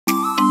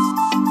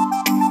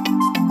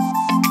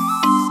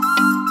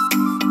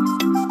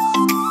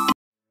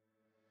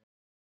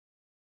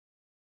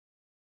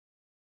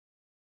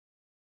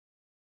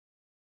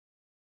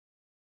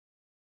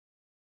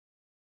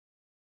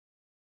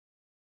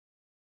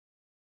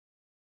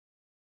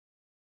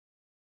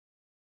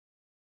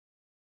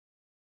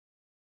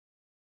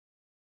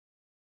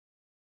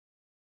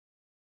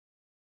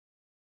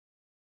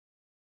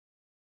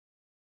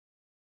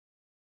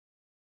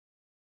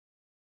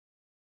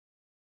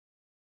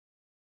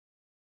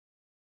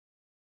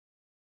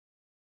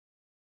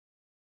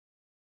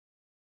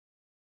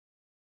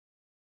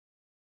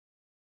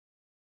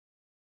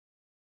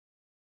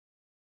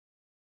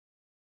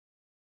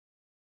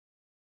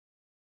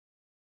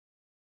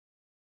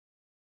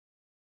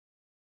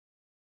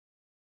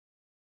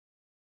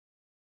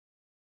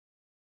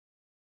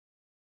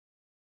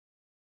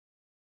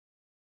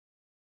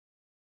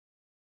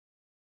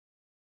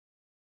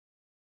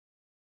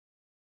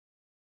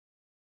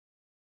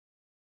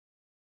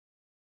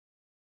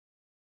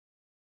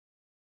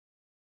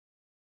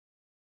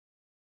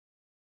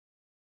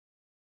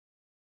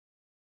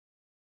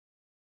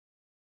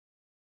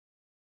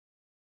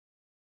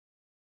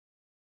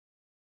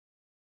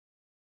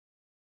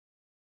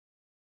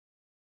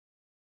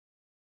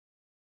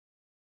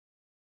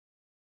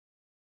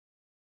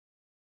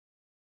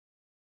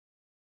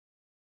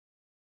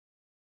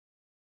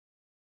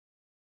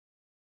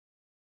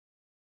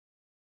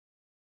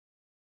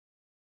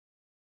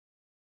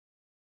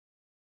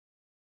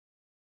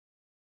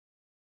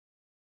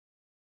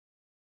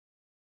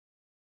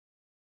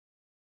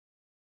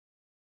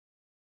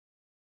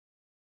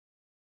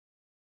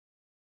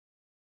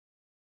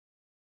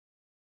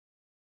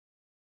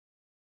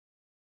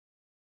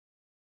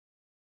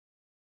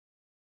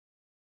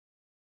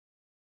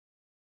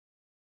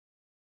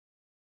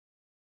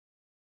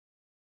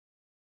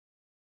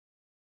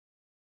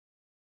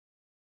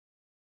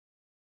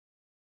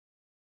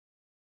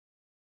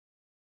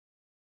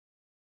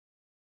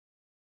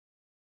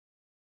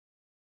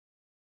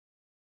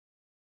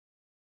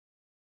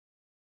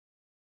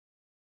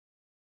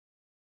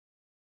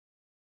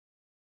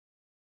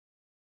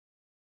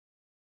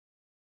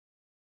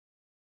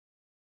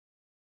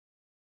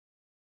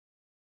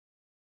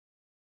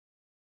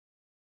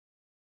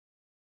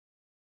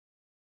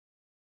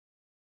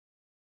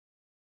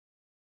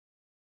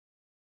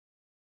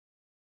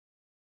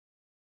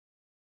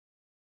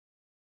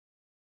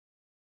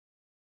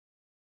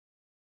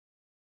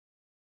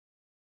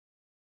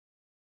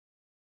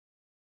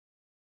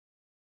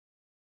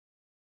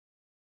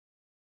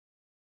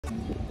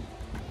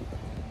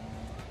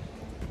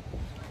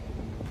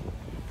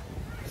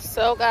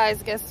So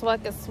guys, guess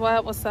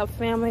what? What's up,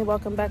 family?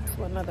 Welcome back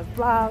to another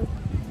vlog.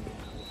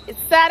 It's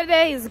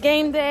Saturday, it's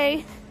game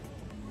day.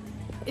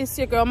 It's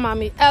your girl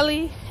mommy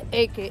Elie,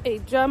 aka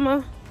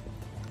Gemma,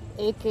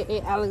 aka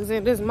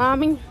Alexander's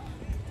mommy.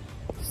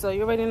 So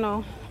you already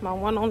know, my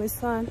one only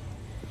son.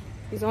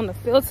 He's on the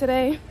field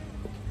today.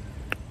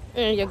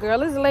 And your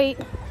girl is late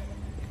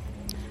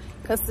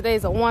because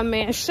today's a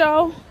one-man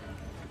show.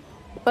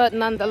 But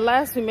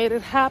nonetheless, we made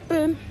it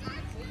happen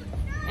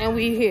and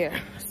we here.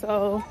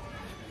 So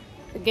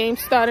the game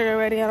started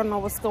already. I don't know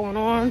what's going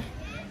on.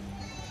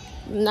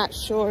 I'm not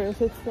sure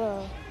if it's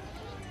I'm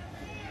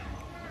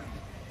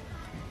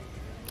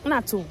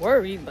not too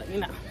worried, but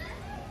you know,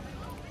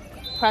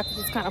 practice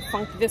is kind of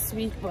funky this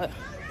week. But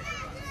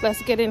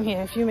let's get in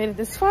here. If you made it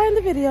this far in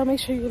the video,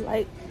 make sure you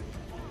like,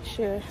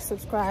 share,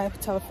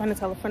 subscribe, tell a friend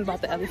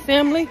about the Elie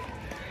family.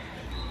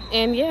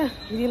 And yeah,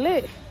 we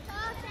lit.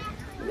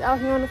 We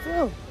out here on the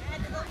field.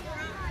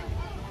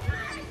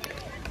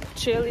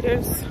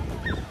 Cheerleaders.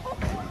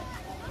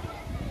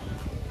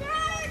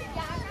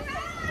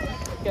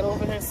 Get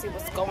over here and see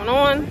what's going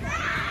on.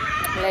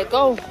 Let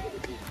go.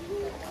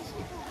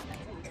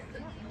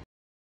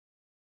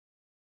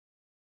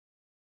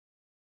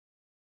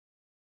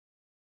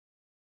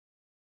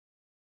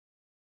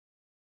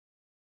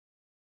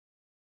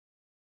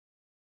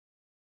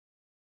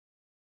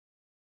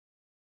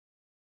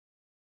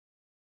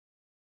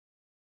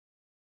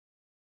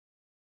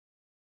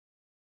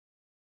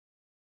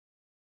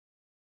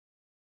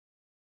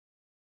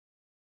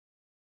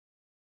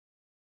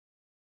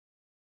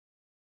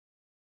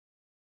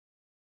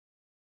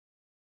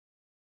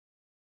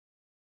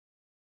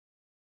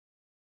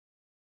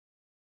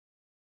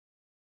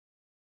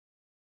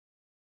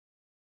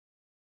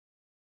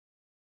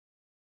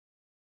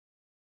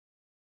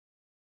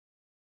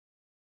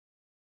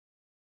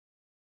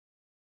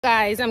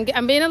 Guys, I'm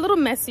being a little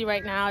messy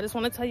right now. I just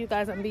want to tell you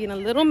guys I'm being a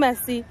little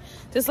messy,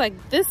 just like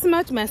this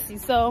much messy.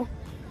 So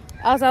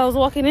as I was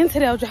walking in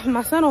today, I was dropping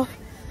my son off.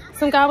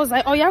 Some guy was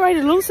like, "Oh, y'all ready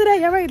to lose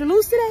today? Y'all ready to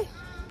lose today?"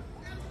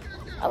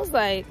 I was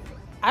like,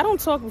 I don't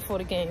talk before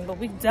the game, but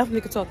we definitely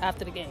could talk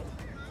after the game.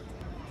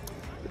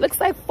 Looks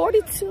like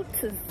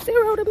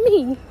 42-0 to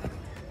me.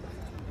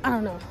 I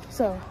don't know.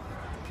 So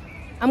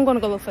I'm gonna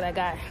go look for that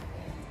guy.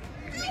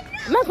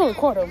 I'm not gonna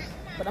record him,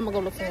 but I'm gonna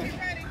go look for him.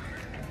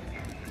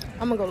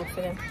 I'm gonna go look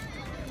for him.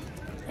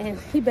 And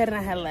he better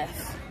not have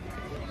left.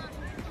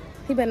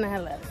 He better not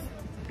have left.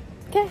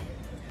 Okay?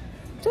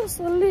 Just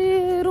a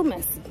little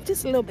messy.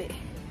 Just a little bit.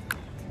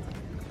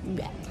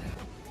 Yeah.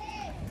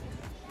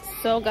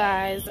 So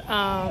guys,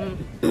 found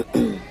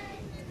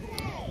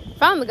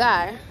the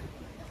guy.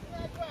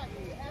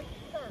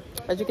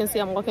 As you can see,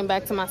 I'm walking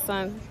back to my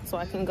son so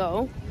I can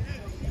go.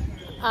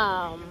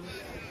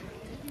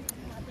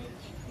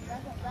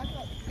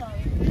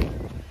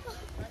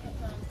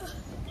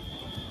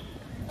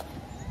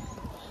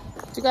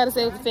 What you gotta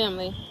say with the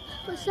family?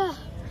 What's up?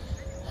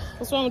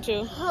 What's wrong with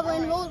you? I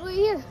enrolled right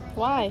here.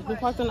 Why? We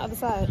parked on the other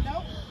side.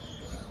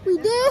 We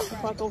did? We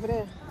parked over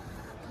there.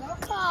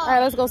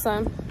 Alright, let's go,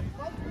 son.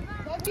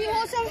 Do you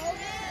hold some?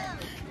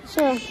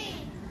 Sure.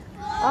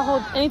 I'll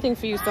hold anything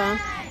for you, son.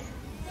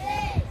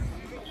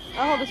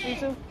 I'll hold this for you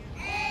too.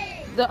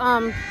 The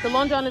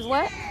long john is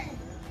wet?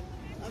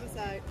 Other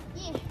side.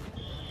 Yeah.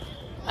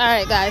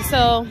 Alright guys,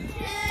 so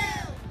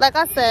like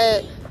I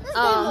said,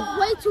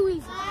 way too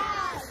easy.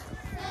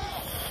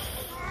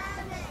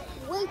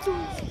 Way too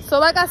easy. So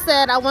like I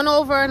said, I went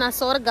over and I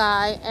saw the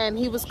guy and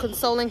he was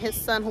consoling his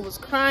son who was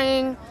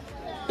crying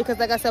because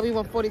like I said, we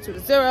won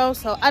 42-0,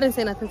 so I didn't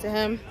say nothing to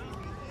him.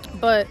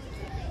 But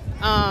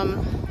I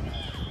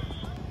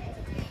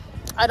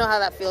know how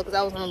that feels because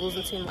I was on a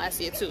losing team last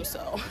year too,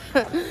 so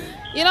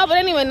you know. But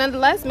anyway,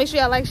 nonetheless, make sure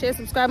y'all like, share,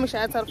 subscribe, make sure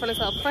y'all tell a friend,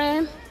 tell a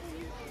friend.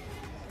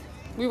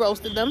 We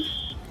roasted them,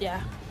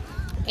 yeah.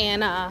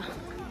 And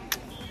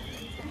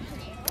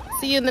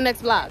see you in the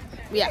next vlog.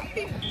 Yeah.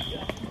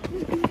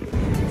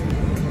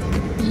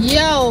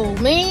 Yo,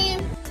 man.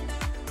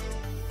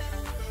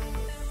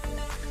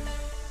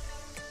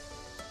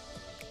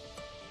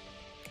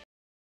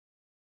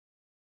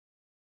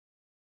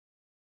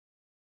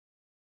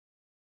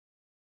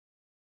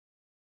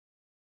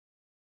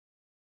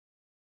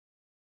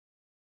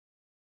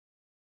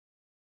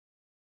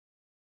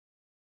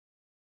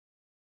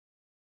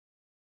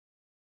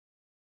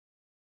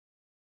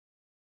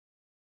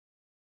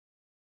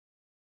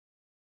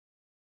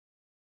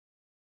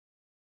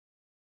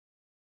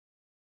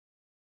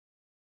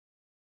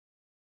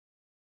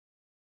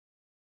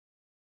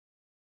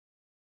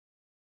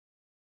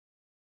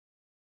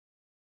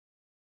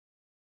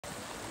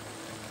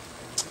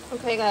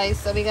 Okay guys,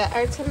 so we got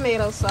our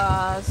tomato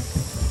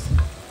sauce.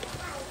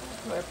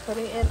 We're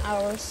putting in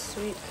our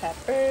sweet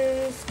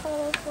peppers,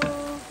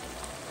 colorful.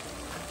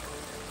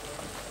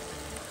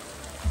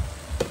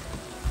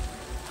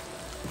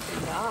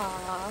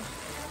 Yeah.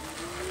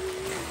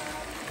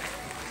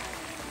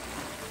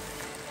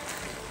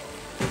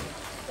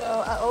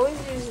 So I always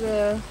use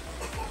the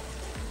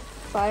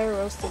fire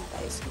roasted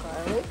diced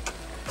garlic.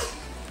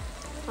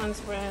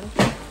 Hans brand.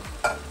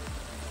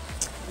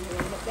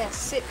 Let that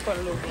sit for a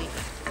little bit.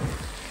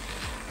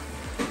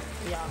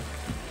 Yeah.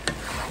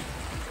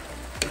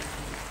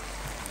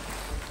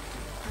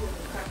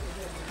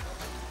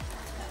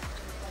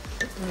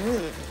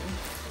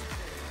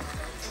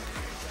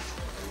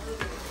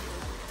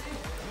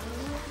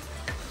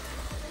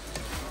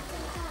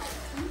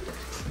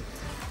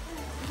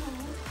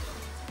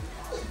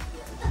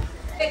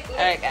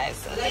 Alright guys,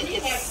 so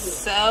it's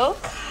so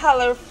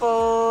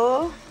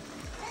colorful.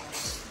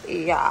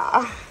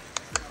 Yeah.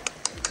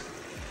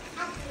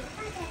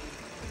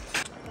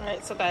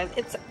 Alright, so guys,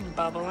 it's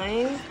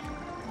bubbling.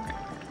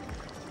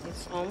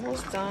 It's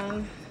almost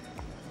done.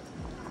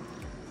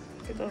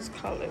 Look at those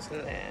colors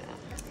in there.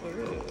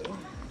 Ooh.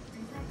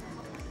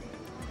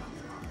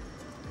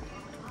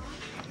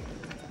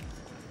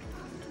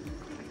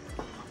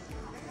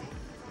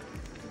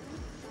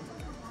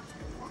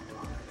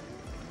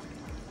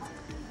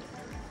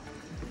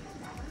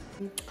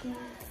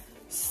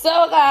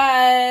 So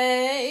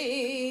guys,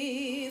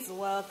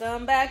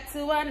 welcome back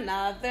to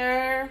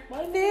another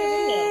video.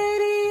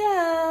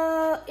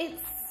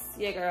 It's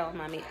your girl,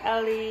 Mommy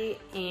Elie,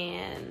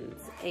 and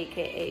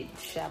aka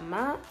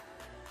Gemma.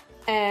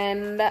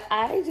 And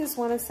I just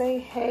want to say,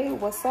 hey,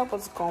 what's up?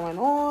 What's going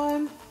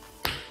on?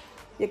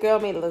 Your girl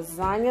made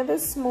lasagna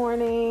this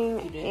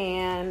morning,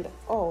 and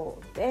oh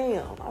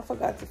damn, I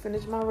forgot to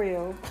finish my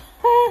reel.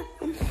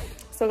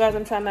 So guys,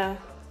 I'm trying to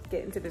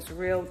get into this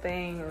real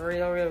thing,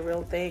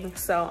 real thing.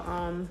 So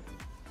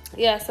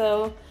yeah,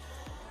 so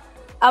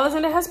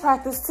Alexander has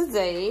practice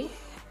today,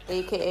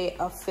 aka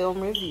a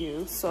film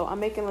review. So I'm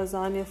making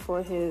lasagna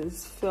for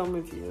his film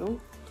review,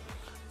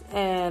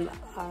 and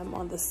I'm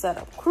on the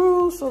setup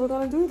crew, so we're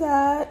gonna do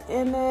that.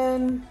 And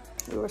then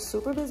we were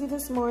super busy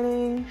this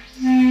morning,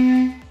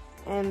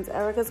 and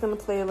Erica's gonna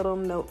play a little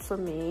note for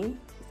me,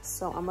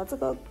 so I'm about to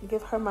go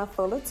give her my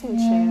full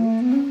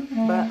attention,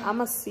 but I'm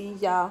gonna see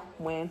y'all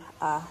when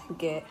I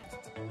get